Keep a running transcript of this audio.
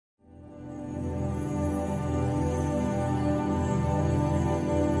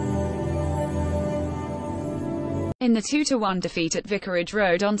In the 2-1 defeat at Vicarage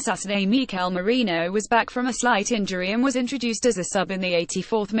Road on Saturday, Mikel Merino was back from a slight injury and was introduced as a sub in the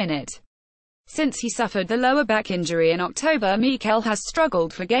 84th minute. Since he suffered the lower back injury in October, Mikel has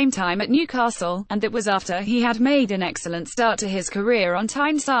struggled for game time at Newcastle, and that was after he had made an excellent start to his career on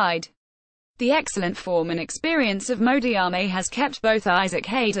Tyneside. The excellent form and experience of Modiame has kept both Isaac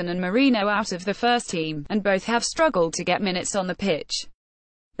Hayden and Merino out of the first team, and both have struggled to get minutes on the pitch.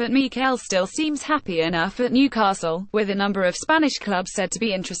 But Mikel still seems happy enough at Newcastle, with a number of Spanish clubs said to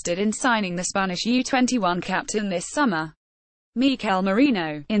be interested in signing the Spanish U21 captain this summer. Mikel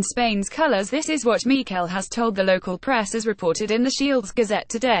Merino, in Spain's colours. This is what Mikel has told the local press, as reported in the Shields Gazette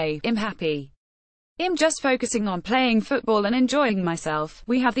today. "I'm happy. I'm just focusing on playing football and enjoying myself.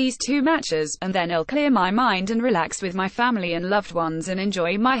 We have these 2 matches, and then I'll clear my mind and relax with my family and loved ones and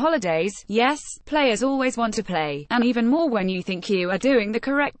enjoy my holidays." Yes, players always want to play, and even more when you think you are doing the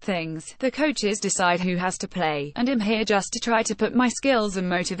correct things. The coaches decide who has to play, and I'm here just to try to put my skills and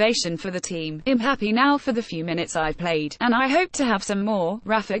motivation for the team. I'm happy now for the few minutes I've played, and I hope to have some more.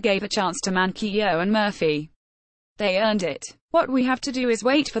 Rafa gave a chance to Manquillo and Murphy. They earned it. What we have to do is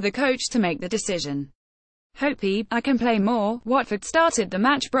wait for the coach to make the decision. Hope I can play more. Watford started the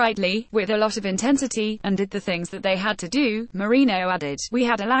match brightly, with a lot of intensity, and did the things that they had to do, Merino added. We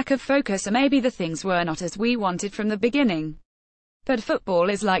had a lack of focus, and maybe the things were not as we wanted from the beginning. But football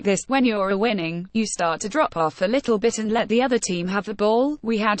is like this: when you're winning, you start to drop off a little bit and let the other team have the ball.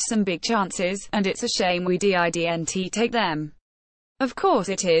 We had some big chances, and it's a shame we didn't take them. Of course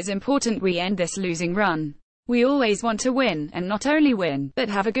it is important we end this losing run. We always want to win, and not only win, but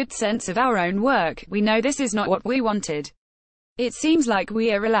have a good sense of our own work. We know this is not what we wanted. It seems like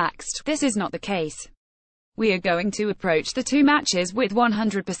we are relaxed. This is not the case. We are going to approach the 2 matches with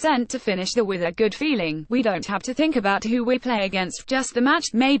 100% to finish with a good feeling. We don't have to think about who we play against, just the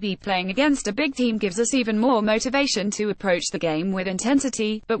match. Maybe playing against a big team gives us even more motivation to approach the game with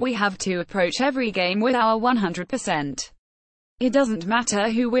intensity, but we have to approach every game with our 100%. It doesn't matter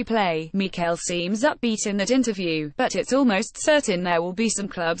who we play. Mikel seems upbeat in that interview, but it's almost certain there will be some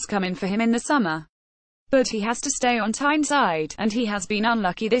clubs coming for him in the summer. But he has to stay on Tyneside, and he has been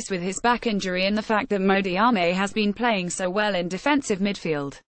unlucky this with his back injury and the fact that Modiame has been playing so well in defensive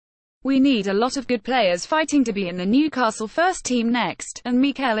midfield. We need a lot of good players fighting to be in the Newcastle first team next, and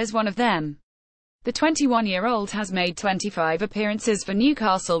Mikel is one of them. The 21-year-old has made 25 appearances for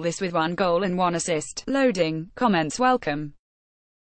Newcastle, this with 1 goal and 1 assist. Loading. Comments welcome.